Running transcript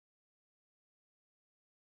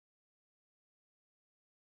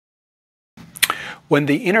When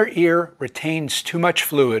the inner ear retains too much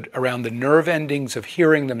fluid around the nerve endings of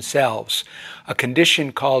hearing themselves, a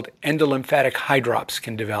condition called endolymphatic hydrops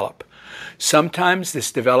can develop. Sometimes this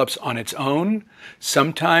develops on its own,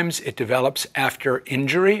 sometimes it develops after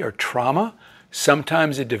injury or trauma,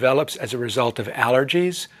 sometimes it develops as a result of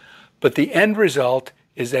allergies, but the end result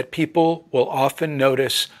is that people will often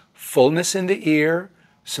notice fullness in the ear,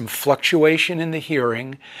 some fluctuation in the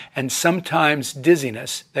hearing, and sometimes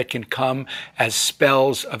dizziness that can come as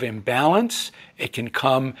spells of imbalance. It can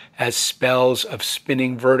come as spells of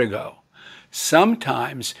spinning vertigo.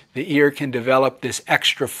 Sometimes the ear can develop this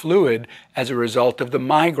extra fluid as a result of the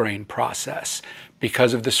migraine process.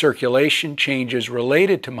 Because of the circulation changes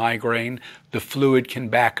related to migraine, the fluid can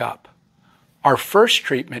back up. Our first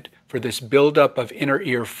treatment for this buildup of inner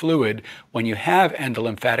ear fluid when you have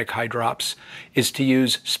endolymphatic hydrops is to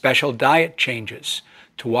use special diet changes,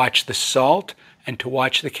 to watch the salt and to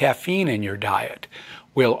watch the caffeine in your diet.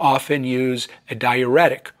 We'll often use a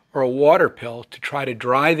diuretic or a water pill to try to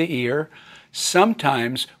dry the ear.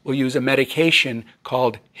 Sometimes we'll use a medication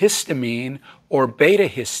called histamine or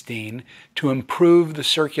beta-histine to improve the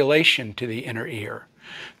circulation to the inner ear.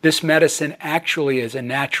 This medicine actually is a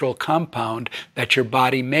natural compound that your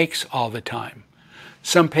body makes all the time.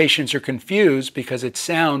 Some patients are confused because it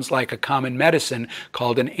sounds like a common medicine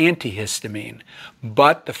called an antihistamine.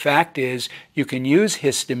 But the fact is, you can use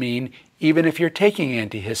histamine even if you're taking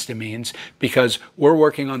antihistamines because we're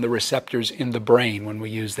working on the receptors in the brain when we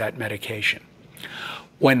use that medication.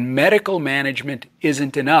 When medical management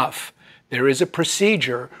isn't enough, there is a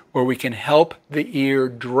procedure where we can help the ear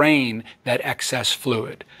drain that excess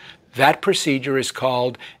fluid. That procedure is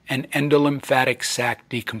called an endolymphatic sac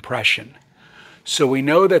decompression. So we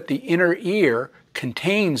know that the inner ear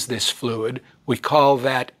contains this fluid. We call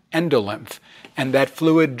that endolymph. And that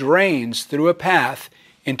fluid drains through a path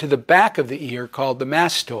into the back of the ear called the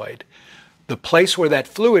mastoid. The place where that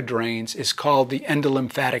fluid drains is called the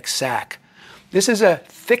endolymphatic sac. This is a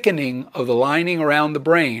thickening of the lining around the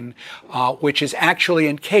brain, which is actually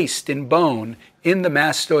encased in bone in the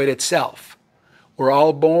mastoid itself. We're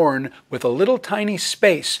all born with a little tiny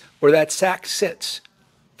space where that sac sits.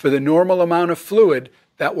 For the normal amount of fluid,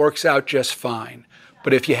 that works out just fine.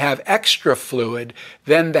 But if you have extra fluid,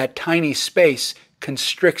 then that tiny space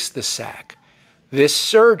constricts the sac. This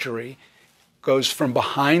surgery goes from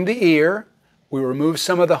behind the ear. We remove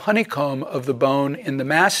some of the honeycomb of the bone in the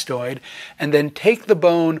mastoid and then take the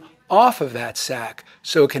bone off of that sac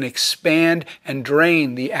so it can expand and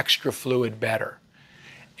drain the extra fluid better.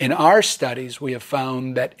 In our studies, we have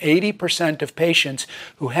found that 80% of patients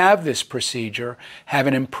who have this procedure have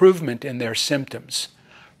an improvement in their symptoms.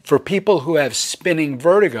 For people who have spinning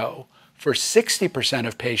vertigo, for 60%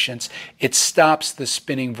 of patients, it stops the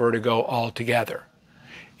spinning vertigo altogether.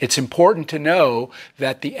 It's important to know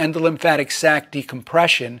that the endolymphatic sac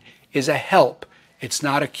decompression is a help. It's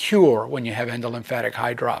not a cure when you have endolymphatic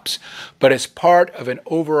hydrops. But as part of an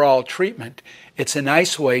overall treatment, it's a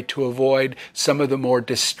nice way to avoid some of the more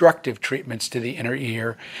destructive treatments to the inner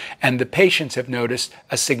ear, and the patients have noticed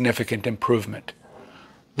a significant improvement.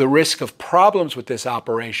 The risk of problems with this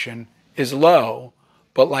operation is low,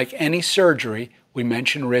 but like any surgery, we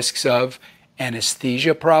mention risks of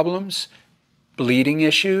anesthesia problems, bleeding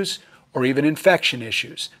issues, or even infection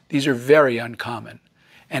issues. These are very uncommon.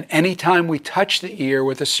 And anytime we touch the ear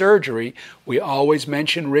with a surgery, we always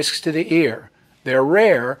mention risks to the ear. They're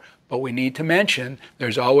rare, but we need to mention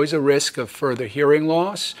there's always a risk of further hearing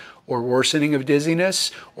loss, or worsening of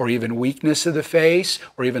dizziness, or even weakness of the face,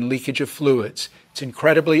 or even leakage of fluids. It's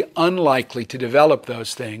incredibly unlikely to develop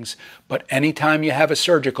those things, but anytime you have a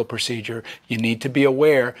surgical procedure, you need to be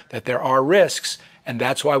aware that there are risks, and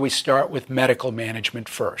that's why we start with medical management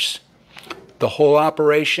first. The whole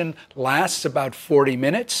operation lasts about 40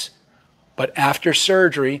 minutes, but after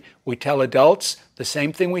surgery, we tell adults the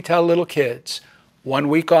same thing we tell little kids. 1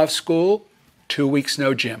 week off school, 2 weeks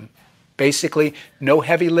no gym. Basically, no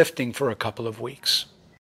heavy lifting for a couple of weeks.